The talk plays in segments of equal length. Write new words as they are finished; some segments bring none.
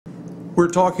We're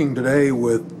talking today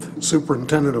with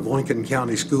Superintendent of Lincoln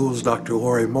County Schools, Dr.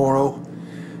 Lory Morrow,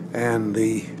 and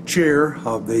the Chair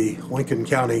of the Lincoln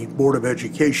County Board of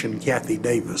Education, Cathy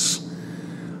Davis.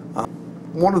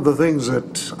 One of the things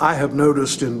that I have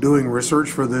noticed in doing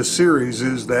research for this series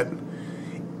is that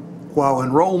while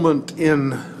enrollment in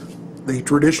the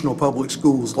traditional public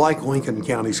schools like Lincoln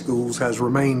County Schools has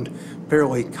remained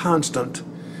fairly constant,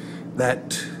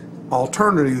 that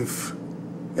alternative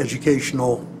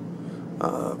educational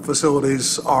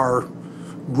facilities are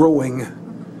growing,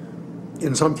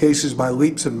 in some cases by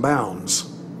leaps and bounds.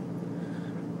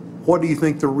 What do you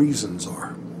think the reasons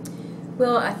are?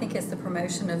 Well, I think it's the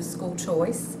promotion of school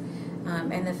choice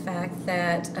and the fact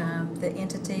that the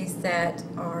entities that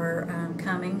are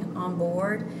coming on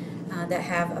board that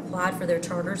have applied for their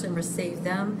charters and received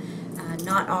them,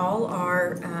 not all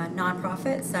are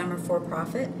nonprofit, some are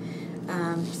for-profit.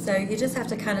 So you just have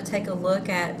to kind of take a look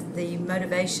at the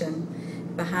motivation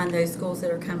behind those schools that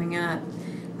are coming up.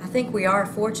 I think we are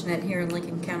fortunate here in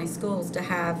Lincoln County Schools to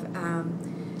have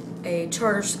a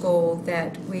charter school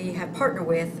that we have partnered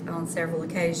with on several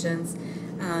occasions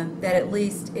that at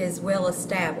least is well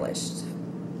established.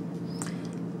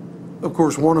 Of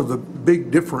course, one of the big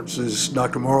differences,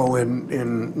 Dr. Morrow,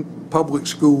 in public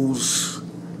schools,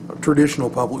 traditional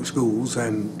public schools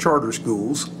and charter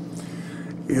schools,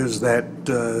 is that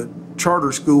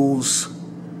charter schools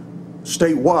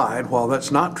statewide, while that's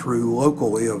not true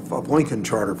locally of Lincoln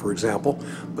Charter, for example,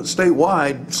 but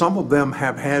statewide, some of them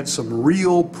have had some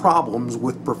real problems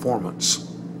with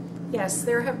performance. Yes,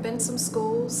 there have been some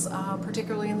schools,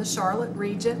 particularly in the Charlotte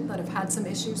region, that have had some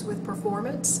issues with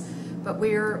performance. But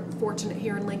we're fortunate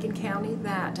here in Lincoln County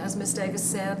that, as Ms. Davis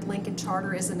said, Lincoln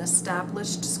Charter is an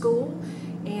established school,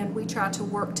 and we try to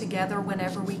work together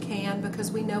whenever we can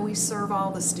because we know we serve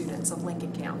all the students of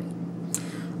Lincoln County.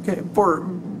 Okay,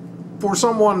 for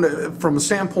someone from a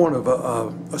standpoint of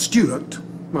a student,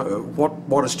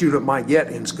 what a student might get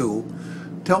in school,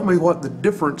 tell me what the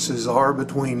differences are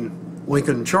between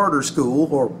Lincoln Charter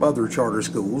School or other charter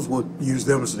schools, we'll use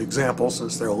them as an example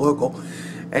since they're local,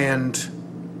 and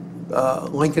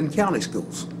Lincoln County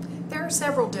Schools. There are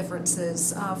several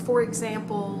differences. For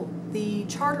example, the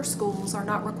charter schools are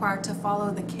not required to follow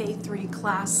the K-3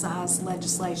 class size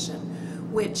legislation,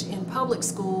 which in public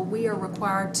school we are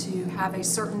required to have a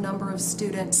certain number of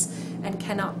students and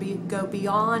cannot go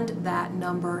beyond that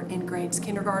number in grades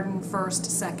kindergarten, first,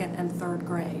 second, and third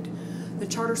grade. The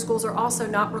charter schools are also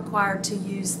not required to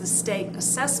use the state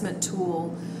assessment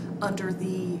tool under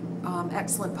the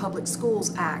Excellent Public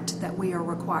Schools Act that we are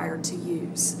required to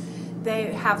use.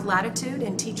 They have latitude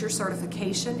in teacher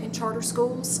certification in charter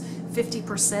schools.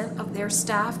 50% of their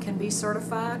staff can be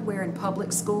certified, where in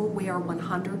public school we are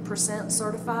 100%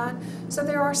 certified. So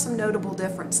there are some notable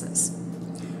differences.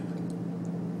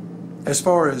 As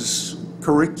far as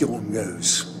curriculum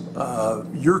goes,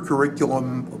 your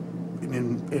curriculum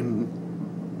in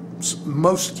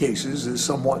most cases is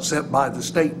somewhat set by the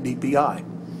state DPI.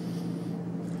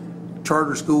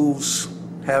 Charter schools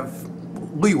have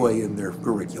leeway in their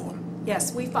curriculum.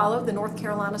 Yes, we follow the North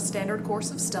Carolina Standard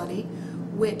Course of Study,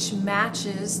 which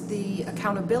matches the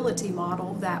accountability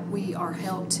model that we are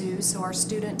held to, so our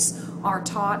students are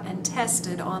taught and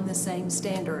tested on the same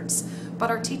standards.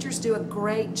 But our teachers do a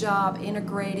great job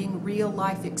integrating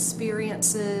real-life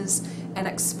experiences and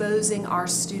exposing our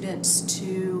students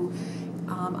to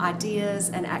ideas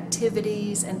and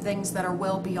activities and things that are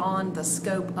well beyond the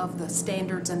scope of the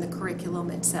standards and the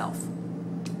curriculum itself.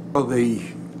 Well, the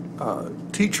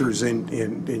teachers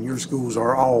in your schools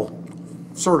are all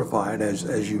certified,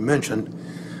 as you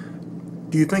mentioned.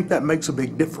 Do you think that makes a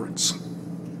big difference?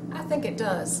 I think it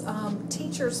does.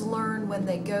 Teachers learn when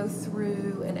they go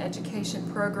through an education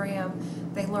program.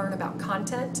 They learn about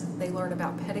content, they learn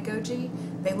about pedagogy,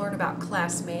 they learn about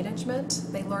class management,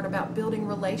 they learn about building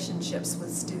relationships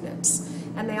with students,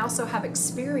 and they also have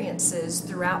experiences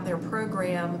throughout their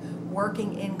program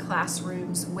working in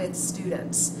classrooms with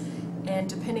students. And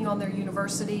depending on their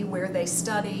university, where they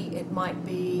study, it might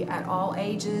be at all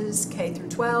ages, K through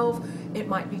 12. It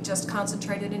might be just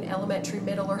concentrated in elementary,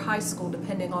 middle, or high school,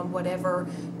 depending on whatever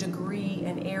degree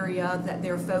and area that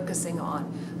they're focusing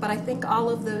on. But I think all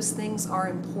of those things are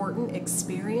important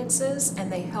experiences,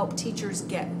 and they help teachers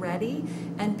get ready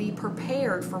and be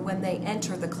prepared for when they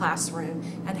enter the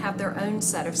classroom and have their own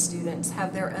set of students,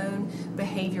 have their own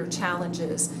behavior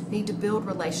challenges, need to build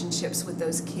relationships with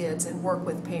those kids and work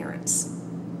with parents.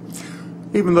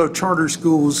 Even though charter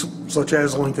schools such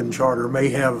as Lincoln Charter may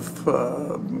have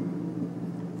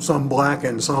some black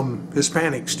and some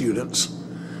Hispanic students,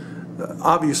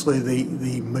 obviously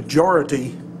the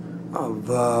majority of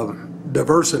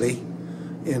diversity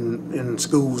in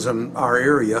schools in our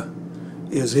area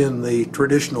is in the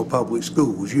traditional public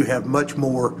schools. You have much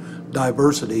more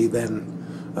diversity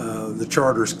than the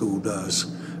charter school does.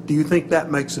 Do you think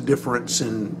that makes a difference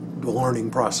in the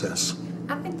learning process?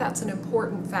 I think that's an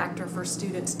important factor for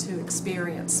students to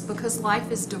experience because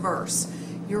life is diverse.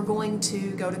 You're going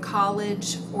to go to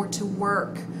college or to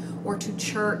work or to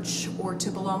church or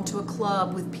to belong to a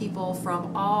club with people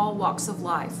from all walks of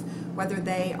life, whether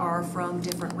they are from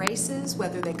different races,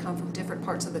 whether they come from different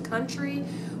parts of the country,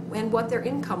 and what their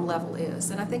income level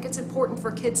is. And I think it's important for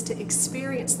kids to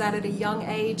experience that at a young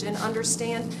age and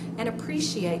understand and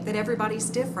appreciate that everybody's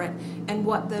different and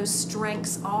what those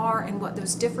strengths are and what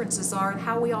those differences are and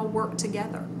how we all work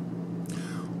together.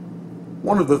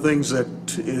 One of the things that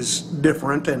is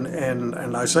different,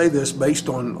 and I say this based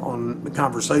on the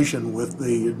conversation with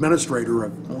the administrator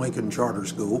of Lincoln Charter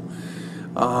School,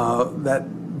 that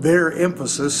their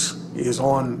emphasis is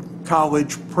on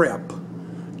college prep,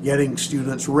 getting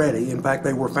students ready. In fact,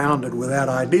 they were founded with that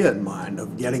idea in mind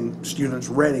of getting students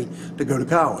ready to go to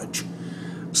college.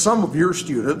 Some of your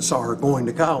students are going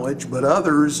to college, but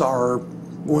others are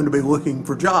going to be looking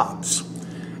for jobs.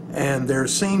 And there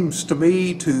seems to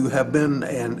me to have been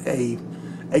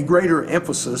a greater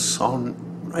emphasis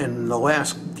on, in the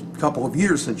last couple of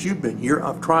years since you've been here,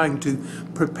 of trying to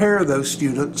prepare those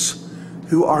students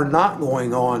who are not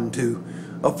going on to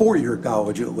a four-year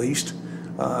college at least,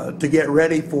 to get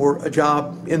ready for a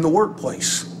job in the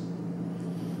workplace.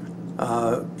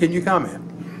 Can you comment?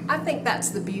 I think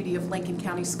that's the beauty of Lincoln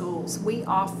County Schools. We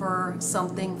offer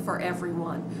something for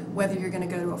everyone, whether you're going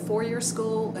to go to a four-year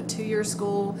school, a two-year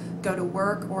school, go to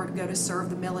work, or go to serve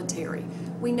the military.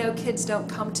 We know kids don't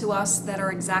come to us that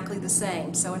are exactly the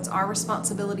same, so it's our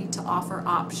responsibility to offer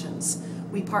options.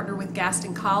 We partner with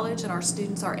Gaston College, and our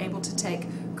students are able to take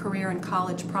Career and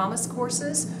College Promise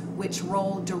courses, which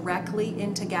roll directly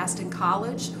into Gaston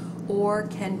College or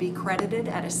can be credited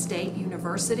at a state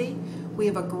university. We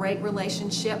have a great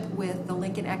relationship with the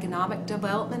Lincoln Economic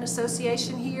Development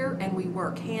Association here, and we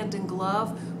work hand in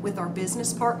glove with our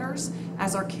business partners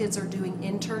as our kids are doing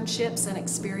internships and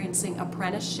experiencing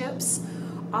apprenticeships.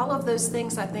 All of those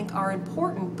things I think are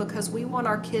important because we want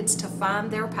our kids to find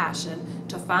their passion,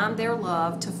 to find their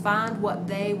love, to find what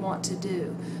they want to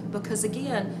do. Because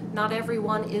again, not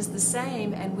everyone is the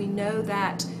same, and we know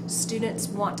that students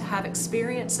want to have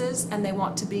experiences and they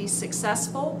want to be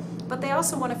successful, but they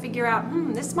also want to figure out,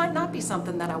 this might not be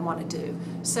something that I want to do.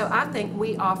 So I think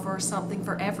we offer something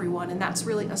for everyone, and that's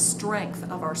really a strength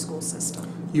of our school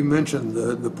system. You mentioned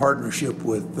the partnership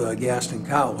with Gaston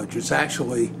College. It's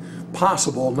actually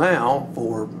possible now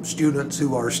for students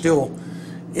who are still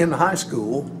in high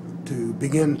school to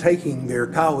begin taking their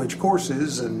college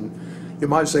courses, and you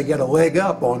might say get a leg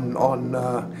up on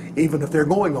even if they're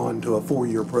going on to a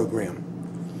four-year program.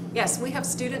 Yes, we have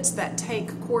students that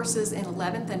take courses in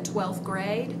 11th and 12th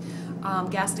grade.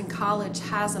 Gaston College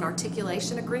has an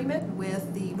articulation agreement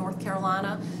with the North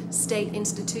Carolina state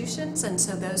institutions, and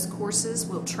so those courses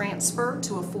will transfer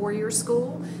to a four-year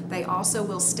school. They also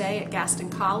will stay at Gaston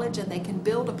College, and they can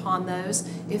build upon those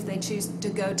if they choose to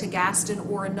go to Gaston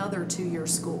or another two-year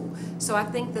school. So I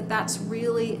think that that's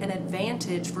really an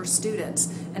advantage for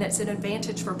students, and it's an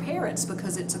advantage for parents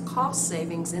because it's a cost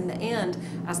savings in the end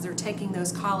as they're taking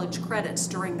those college credits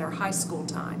during their high school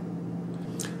time.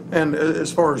 And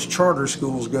as far as charter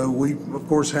schools go, we of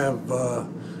course have,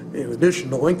 in addition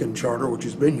to Lincoln Charter, which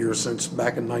has been here since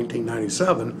back in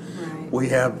 1997, Right. we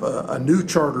have a new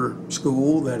charter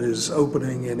school that is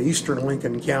opening in eastern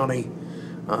Lincoln County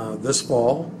this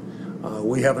fall.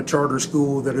 We have a charter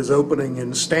school that is opening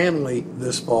in Stanley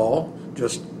this fall,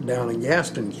 just down in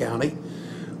Gaston County.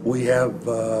 We have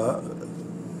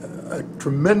a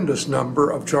tremendous number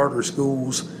of charter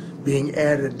schools being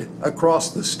added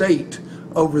across the state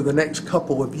over the next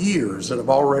couple of years that have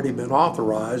already been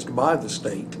authorized by the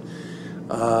state.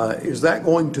 Is that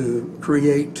going to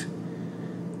create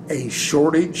a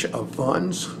shortage of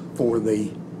funds for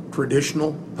the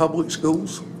traditional public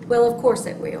schools? Well, of course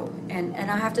it will, and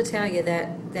I have to tell you that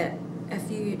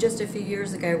just a few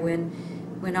years ago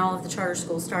when all of the charter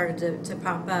schools started to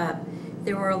pop up,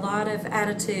 there were a lot of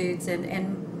attitudes,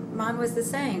 and mine was the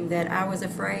same, that I was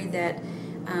afraid that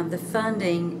the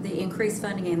funding, the increased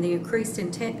funding and the increased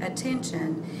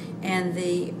attention and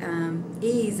the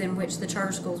ease in which the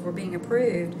charter schools were being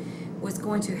approved was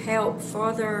going to help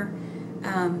further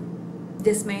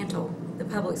dismantle the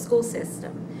public school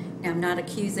system. Now, I'm not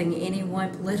accusing any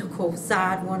one political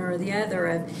side, one or the other,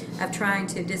 of trying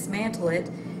to dismantle it.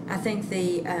 I think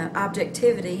the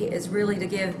objectivity is really to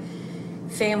give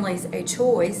families a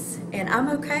choice, and I'm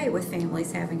okay with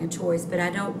families having a choice, but I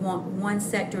don't want one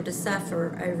sector to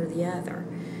suffer over the other.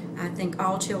 I think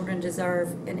all children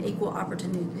deserve an equal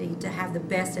opportunity to have the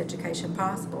best education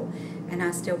possible, and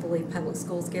I still believe public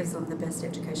schools gives them the best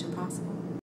education possible.